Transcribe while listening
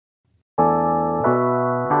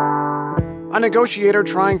A negotiator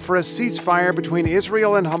trying for a ceasefire between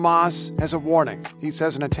Israel and Hamas has a warning. He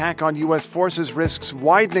says an attack on U.S. forces risks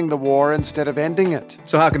widening the war instead of ending it.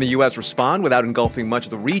 So how can the U.S. respond without engulfing much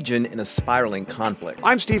of the region in a spiraling conflict?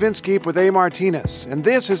 I'm Steve Inskeep with A. Martinez, and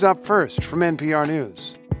this is Up First from NPR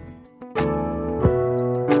News.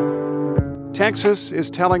 Texas is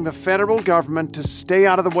telling the federal government to stay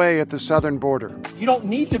out of the way at the southern border. You don't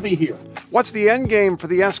need to be here. What's the end game for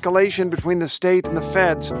the escalation between the state and the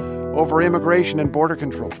feds over immigration and border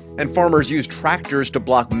control? And farmers use tractors to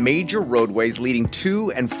block major roadways leading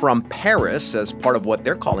to and from Paris as part of what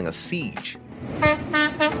they're calling a siege.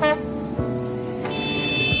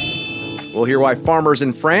 We'll hear why farmers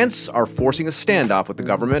in France are forcing a standoff with the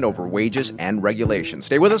government over wages and regulations.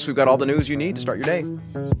 Stay with us. We've got all the news you need to start your day.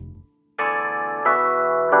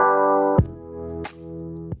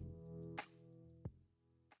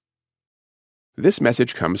 This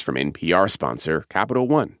message comes from NPR sponsor Capital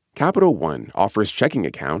One. Capital One offers checking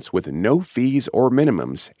accounts with no fees or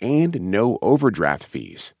minimums and no overdraft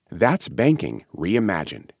fees. That's banking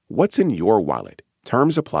reimagined. What's in your wallet?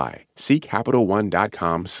 Terms apply. See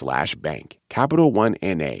CapitalOne.com/bank. Capital One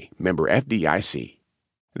N.A., member FDIC.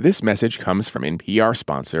 This message comes from NPR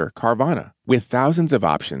sponsor Carvana. With thousands of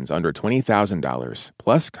options under $20,000,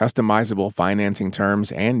 plus customizable financing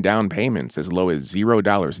terms and down payments as low as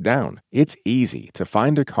 $0 down, it's easy to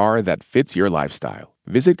find a car that fits your lifestyle.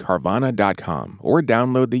 Visit Carvana.com or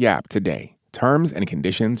download the app today. Terms and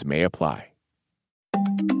conditions may apply.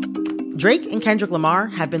 Drake and Kendrick Lamar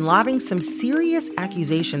have been lobbing some serious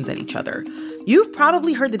accusations at each other. You've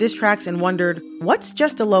probably heard the diss tracks and wondered, what's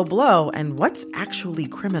just a low blow and what's actually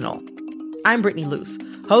criminal? I'm Brittany Luce,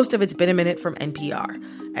 host of It's Been a Minute from NPR,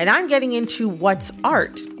 and I'm getting into what's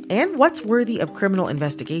art and what's worthy of criminal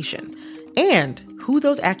investigation, and who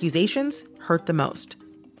those accusations hurt the most.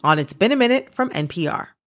 On It's Been a Minute from NPR.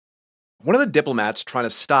 One of the diplomats trying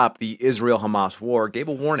to stop the Israel-Hamas war gave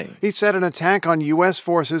a warning. He said an attack on U.S.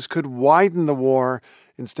 forces could widen the war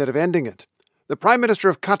instead of ending it. The Prime Minister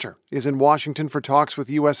of Qatar is in Washington for talks with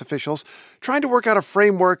U.S. officials, trying to work out a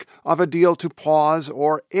framework of a deal to pause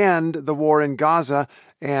or end the war in Gaza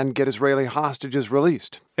and get Israeli hostages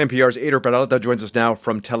released. NPR's Eder Peralta joins us now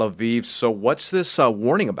from Tel Aviv. So what's this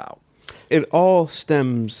warning about? It all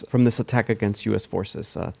stems from this attack against U.S.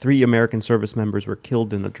 forces. 3 American service members were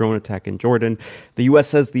killed in a drone attack in Jordan. The U.S.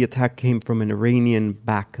 says the attack came from an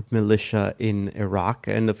Iranian-backed militia in Iraq,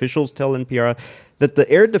 and officials tell NPR that the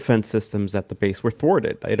air defense systems at the base were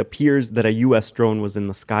thwarted. It appears that a U.S. drone was in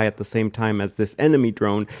the sky at the same time as this enemy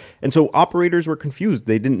drone, and so operators were confused.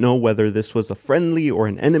 They didn't know whether this was a friendly or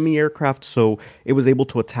an enemy aircraft, so it was able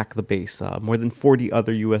to attack the base. More than 40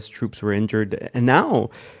 other U.S. troops were injured, and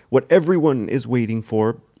now what everyone is waiting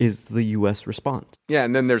for is the U.S. response. Yeah,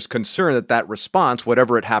 and then there's concern that that response,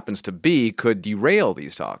 whatever it happens to be, could derail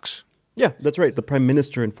these talks. Yeah, that's right. The Prime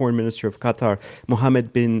Minister and Foreign Minister of Qatar,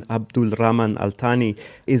 Mohammed bin Abdulrahman Al Thani,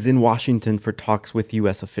 is in Washington for talks with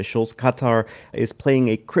U.S. officials. Qatar is playing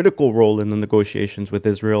a critical role in the negotiations with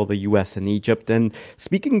Israel, the U.S., and Egypt. And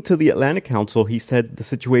speaking to the Atlantic Council, he said the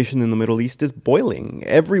situation in the Middle East is boiling.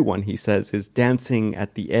 Everyone, he says, is dancing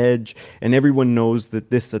at the edge, and everyone knows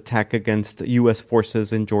that this attack against U.S.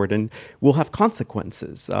 forces in Jordan will have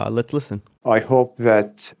consequences. Let's listen. I hope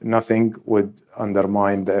that nothing would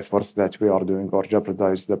undermine the efforts that we are doing or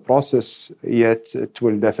jeopardize the process, yet it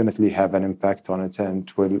will definitely have an impact on it,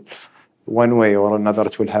 and will, one way or another,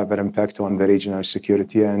 it will have an impact on the regional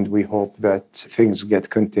security, and we hope that things get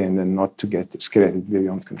contained and not to get escalated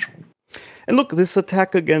beyond control. And look, this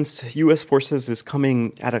attack against U.S. forces is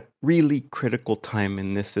coming at a really critical time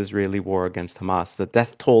in this Israeli war against Hamas. The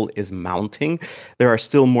death toll is mounting. There are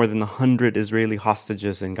still more than 100 Israeli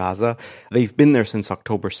hostages in Gaza. They've been there since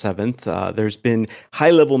October 7th. There's been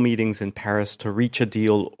high-level meetings in Paris to reach a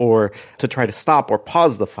deal or to try to stop or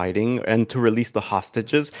pause the fighting and to release the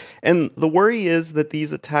hostages. And the worry is that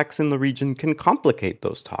these attacks in the region can complicate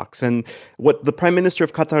those talks. And what the Prime Minister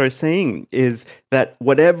of Qatar is saying is that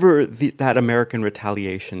whatever that American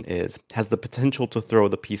retaliation has the potential to throw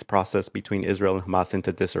the peace process between Israel and Hamas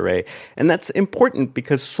into disarray. And that's important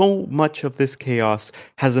because so much of this chaos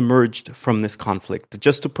has emerged from this conflict.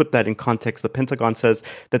 Just to put that in context, the Pentagon says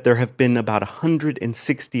that there have been about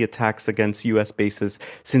 160 attacks against U.S. bases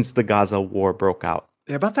since the Gaza war broke out.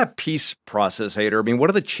 Yeah, about that peace process, Hader, I mean, what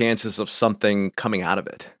are the chances of something coming out of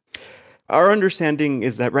it? Our understanding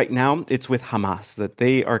is that right now it's with Hamas, that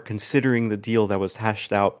they are considering the deal that was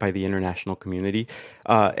hashed out by the international community.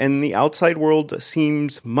 And the outside world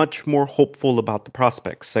seems much more hopeful about the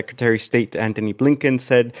prospects. Secretary of State Antony Blinken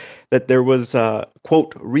said that there was,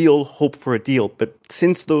 quote, real hope for a deal. But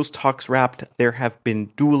since those talks wrapped, there have been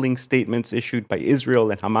dueling statements issued by Israel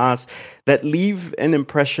and Hamas that leave an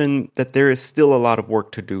impression that there is still a lot of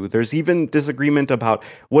work to do. There's even disagreement about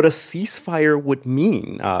what a ceasefire would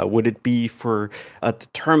mean. Would it be for a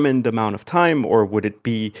determined amount of time, or would it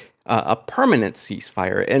be a permanent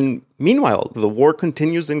ceasefire? And meanwhile, the war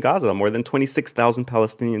continues in Gaza. More than 26,000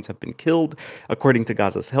 Palestinians have been killed, according to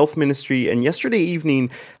Gaza's health ministry. And yesterday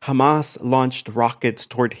evening, Hamas launched rockets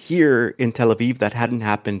toward here in Tel Aviv. That hadn't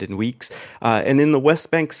happened in weeks. And in the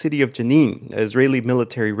West Bank city of Jenin, Israeli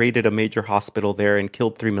military raided a major hospital there and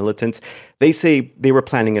killed 3 militants. They say they were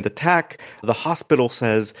planning an attack. The hospital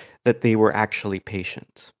says that they were actually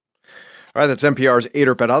patients. All right, that's NPR's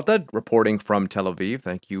Eder Peralta reporting from Tel Aviv.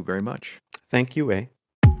 Thank you very much. Thank you, A.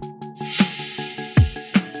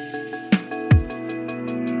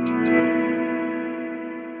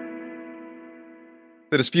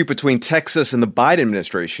 The dispute between Texas and the Biden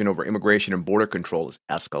administration over immigration and border control is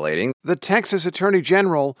escalating. The Texas Attorney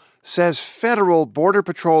General says federal Border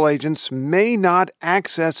Patrol agents may not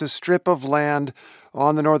access a strip of land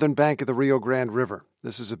on the northern bank of the Rio Grande River.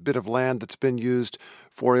 This is a bit of land that's been used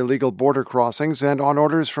for illegal border crossings, and on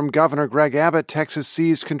orders from Governor Greg Abbott, Texas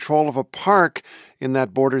seized control of a park in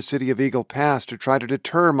that border city of Eagle Pass to try to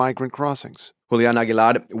deter migrant crossings. Julian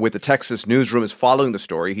Aguilar with the Texas newsroom is following the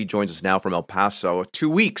story. He joins us now from El Paso. 2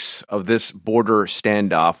 weeks of this border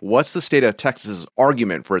standoff. What's the state of Texas's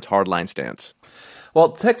argument for its hardline stance?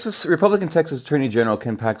 Well, Republican Texas Attorney General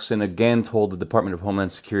Ken Paxton again told the Department of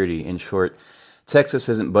Homeland Security, in short, Texas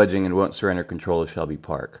isn't budging and won't surrender control of Shelby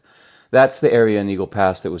Park. That's the area in Eagle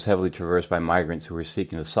Pass that was heavily traversed by migrants who were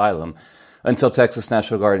seeking asylum until Texas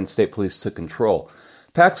National Guard and state police took control.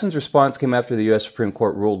 Paxton's response came after the U.S. Supreme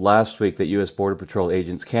Court ruled last week that U.S. Border Patrol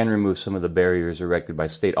agents can remove some of the barriers erected by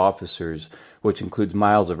state officers, which includes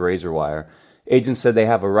miles of razor wire. Agents said they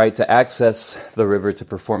have a right to access the river to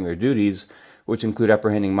perform their duties, which include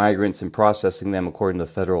apprehending migrants and processing them according to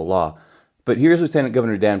federal law. But here's Lieutenant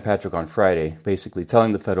Governor Dan Patrick on Friday, basically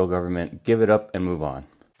telling the federal government, give it up and move on.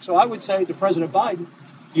 So I would say to President Biden,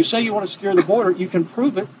 you say you want to secure the border, you can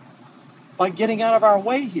prove it by getting out of our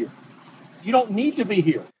way here. You don't need to be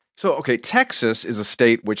here. So, okay, Texas is a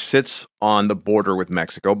state which sits on the border with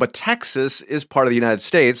Mexico, but Texas is part of the United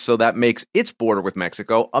States, so that makes its border with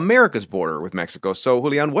Mexico America's border with Mexico. So,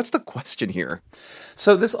 Julian, what's the question here?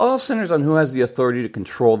 So this all centers on who has the authority to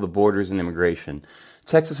control the borders and immigration.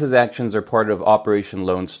 Texas's actions are part of Operation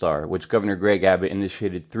Lone Star, which Governor Greg Abbott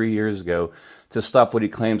initiated 3 years ago to stop what he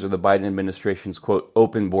claims are the Biden administration's, quote,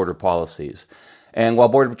 open border policies. And while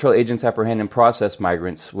Border Patrol agents apprehend and process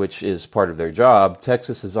migrants, which is part of their job,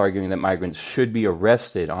 Texas is arguing that migrants should be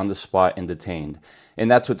arrested on the spot and detained. And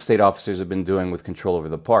that's what state officers have been doing with control over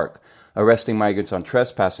the park. Arresting migrants on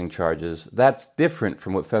trespassing charges, that's different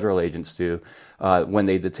from what federal agents do when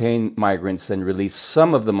they detain migrants and release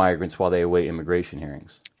some of the migrants while they await immigration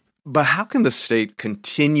hearings. But how can the state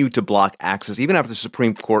continue to block access even after the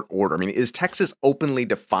Supreme Court order? I mean, is Texas openly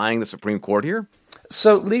defying the Supreme Court here?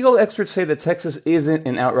 So legal experts say that Texas isn't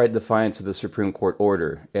in outright defiance of the Supreme Court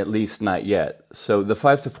order, at least not yet. So the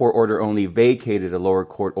 5-4 order only vacated a lower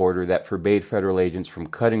court order that forbade federal agents from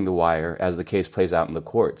cutting the wire as the case plays out in the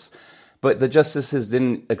courts. But the justices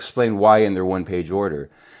didn't explain why in their one-page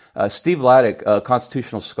order. Steve Laddick, a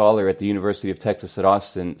constitutional scholar at the University of Texas at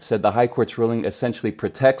Austin, said the High Court's ruling essentially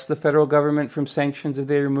protects the federal government from sanctions if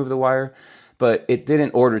they remove the wire, but it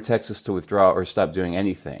didn't order Texas to withdraw or stop doing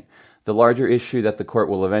anything. The larger issue that the court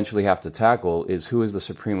will eventually have to tackle is who is the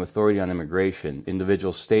supreme authority on immigration,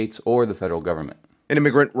 individual states or the federal government. And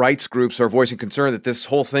immigrant rights groups are voicing concern that this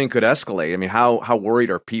whole thing could escalate. I mean, how worried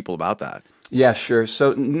are people about that? Yeah, sure.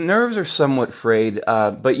 So nerves are somewhat frayed,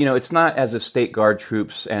 but, it's not as if state guard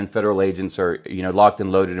troops and federal agents are, locked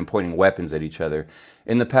and loaded and pointing weapons at each other.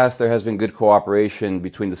 In the past, there has been good cooperation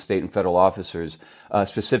between the state and federal officers.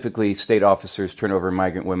 Specifically, state officers turn over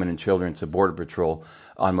migrant women and children to Border Patrol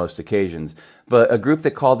on most occasions. But a group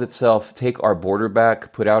that called itself Take Our Border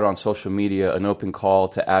Back put out on social media an open call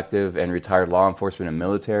to active and retired law enforcement and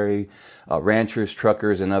military, ranchers,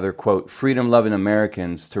 truckers, and other, quote, freedom-loving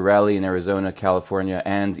Americans to rally in Arizona, California,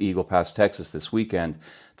 and Eagle Pass, Texas this weekend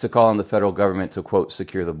to call on the federal government to, quote,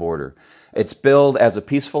 secure the border. It's billed as a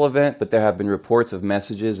peaceful event, but there have been reports of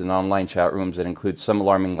messages in online chat rooms that include some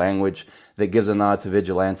alarming language that gives a nod to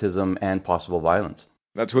vigilantism and possible violence.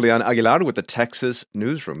 That's Julian Aguilar with the Texas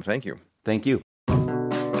Newsroom. Thank you. Thank you.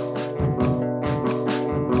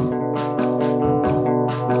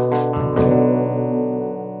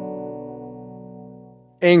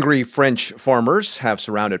 Angry French farmers have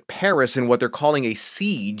surrounded Paris in what they're calling a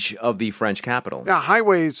siege of the French capital. Now,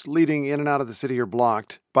 highways leading in and out of the city are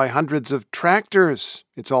blocked by hundreds of tractors.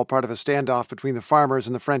 It's all part of a standoff between the farmers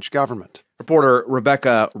and the French government. Reporter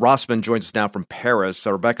Rebecca Rossman joins us now from Paris.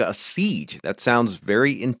 Rebecca, a siege. That sounds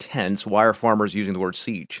very intense. Why are farmers using the word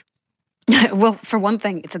siege? Well, for one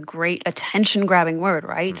thing, it's a great attention-grabbing word,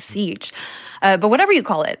 right? Siege. But whatever you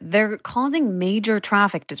call it, they're causing major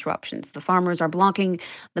traffic disruptions. The farmers are blocking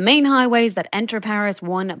the main highways that enter Paris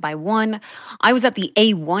one by one. I was at the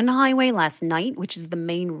A1 highway last night, which is the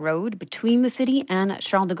main road between the city and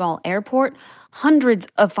Charles de Gaulle Airport. Hundreds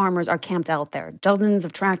of farmers are camped out there. Dozens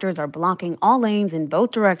of tractors are blocking all lanes in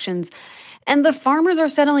both directions. And the farmers are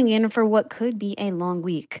settling in for what could be a long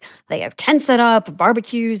week. They have tents set up,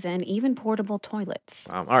 barbecues, and even portable toilets.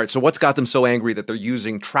 All right, so what's got them so angry that they're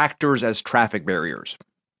using tractors as traffic barriers?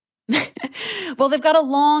 Well, they've got a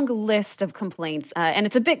long list of complaints, and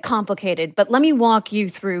it's a bit complicated, but let me walk you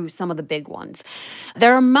through some of the big ones.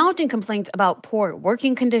 There are mounting complaints about poor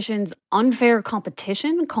working conditions, unfair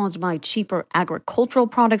competition caused by cheaper agricultural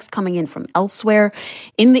products coming in from elsewhere,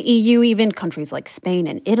 in the EU even, countries like Spain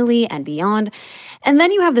and Italy and beyond. And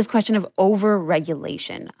then you have this question of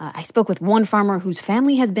over-regulation. I spoke with one farmer whose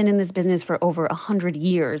family has been in this business for over 100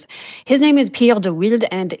 years. His name is Pierre de Wilde,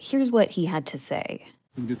 and here's what he had to say.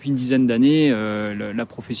 Depuis une dizaine d'années, la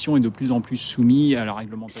profession est de plus en plus soumise à la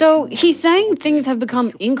réglementation. So he's saying things have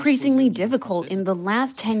become increasingly difficult in the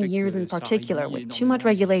last 10 years in particular, with too much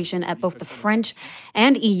regulation at both the French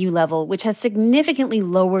and EU level, which has significantly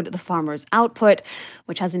lowered the farmers' output,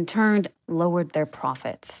 which has in turn lowered their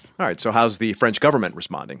profits. All right, so how's the French government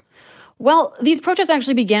responding? Well, these protests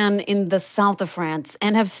actually began in the south of France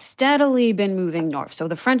and have steadily been moving north. So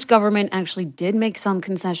the French government actually did make some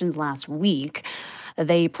concessions last week.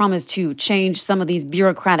 They promised to change some of these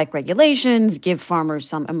bureaucratic regulations, give farmers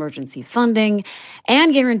some emergency funding,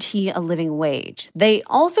 and guarantee a living wage. They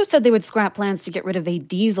also said they would scrap plans to get rid of a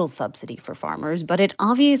diesel subsidy for farmers, but it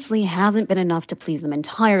obviously hasn't been enough to please them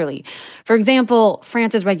entirely. For example,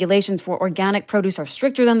 France's regulations for organic produce are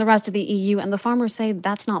stricter than the rest of the EU, and the farmers say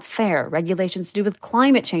that's not fair. Regulations to do with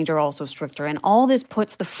climate change are also stricter, and all this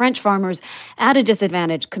puts the French farmers at a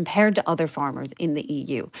disadvantage compared to other farmers in the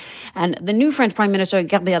EU. And the new French Prime Minister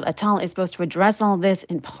Gabriel Attal is supposed to address all this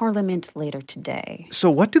in Parliament later today.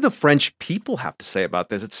 So what do the French people have to say about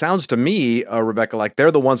this? It sounds to me, Rebecca, like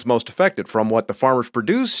they're the ones most affected, from what the farmers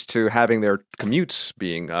produce to having their commutes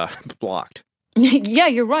being blocked. Yeah,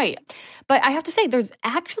 you're right. But I have to say, there's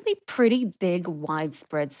actually pretty big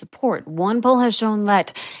widespread support. One poll has shown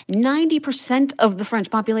that 90% of the French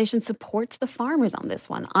population supports the farmers on this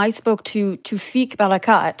one. I spoke to Tufik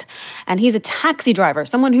Barakat, and he's a taxi driver,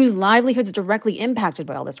 someone whose livelihood is directly impacted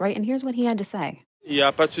by all this, right? And here's what he had to say. Il n'y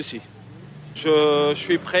a pas de souci. Je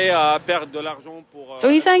suis prêt à perdre de l'argent pour... So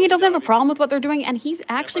he's saying he doesn't have a problem with what they're doing, and he's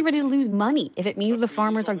actually ready to lose money if it means the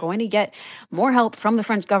farmers are going to get more help from the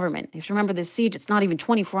French government. If you remember, this siege, it's not even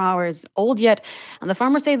 24 hours old yet, and the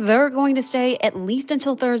farmers say they're going to stay at least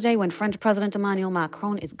until Thursday, when French President Emmanuel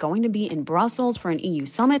Macron is going to be in Brussels for an EU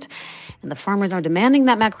summit, and the farmers are demanding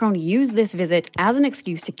that Macron use this visit as an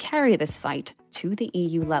excuse to carry this fight to the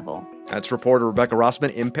EU level. That's reporter Rebecca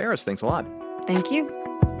Rossman in Paris. Thanks a lot. Thank you.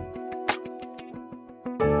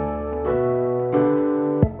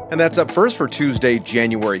 And that's Up First for Tuesday,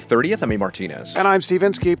 January 30th. I'm A. Martinez. And I'm Steve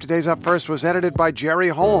Inskeep. Today's Up First was edited by Jerry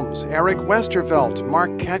Holmes, Eric Westervelt, Mark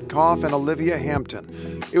Ketkoff, and Olivia Hampton.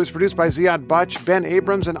 It was produced by Ziad Butch, Ben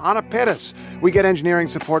Abrams, and Ana Perez. We get engineering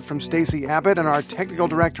support from Stacey Abbott, and our technical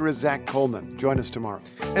director is Zach Coleman. Join us tomorrow.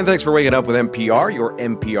 And thanks for waking up with NPR. Your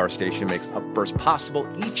NPR station makes Up First possible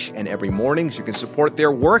each and every morning. So you can support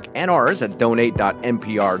their work and ours at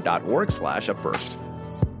donate.npr.org/upfirst.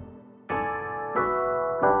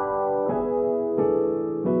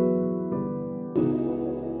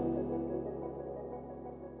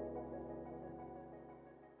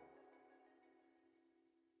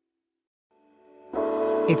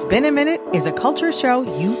 It's Been a Minute is a culture show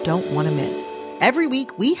you don't want to miss. Every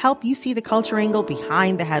week, we help you see the culture angle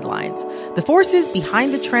behind the headlines, the forces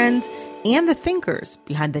behind the trends, and the thinkers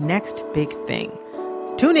behind the next big thing.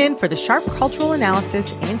 Tune in for the sharp cultural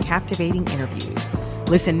analysis and captivating interviews.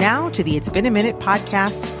 Listen now to the It's Been a Minute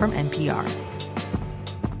podcast from NPR.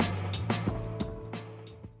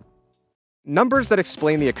 Numbers that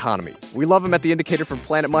explain the economy. We love them at The Indicator from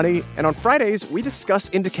Planet Money. And on Fridays, we discuss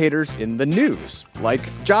indicators in the news, like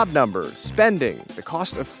job numbers, spending, the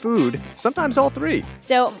cost of food, sometimes all three.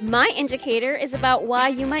 So my indicator is about why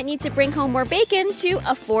you might need to bring home more bacon to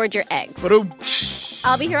afford your eggs.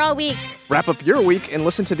 I'll be here all week. Wrap up your week and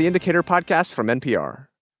listen to The Indicator podcast from NPR.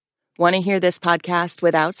 Want to hear this podcast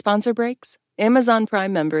without sponsor breaks? Amazon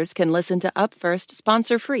Prime members can listen to Up First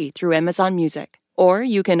sponsor-free through Amazon Music. Or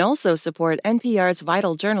you can also support NPR's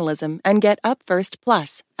vital journalism and get Up First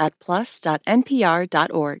Plus at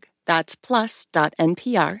plus.npr.org. That's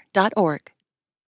plus.npr.org.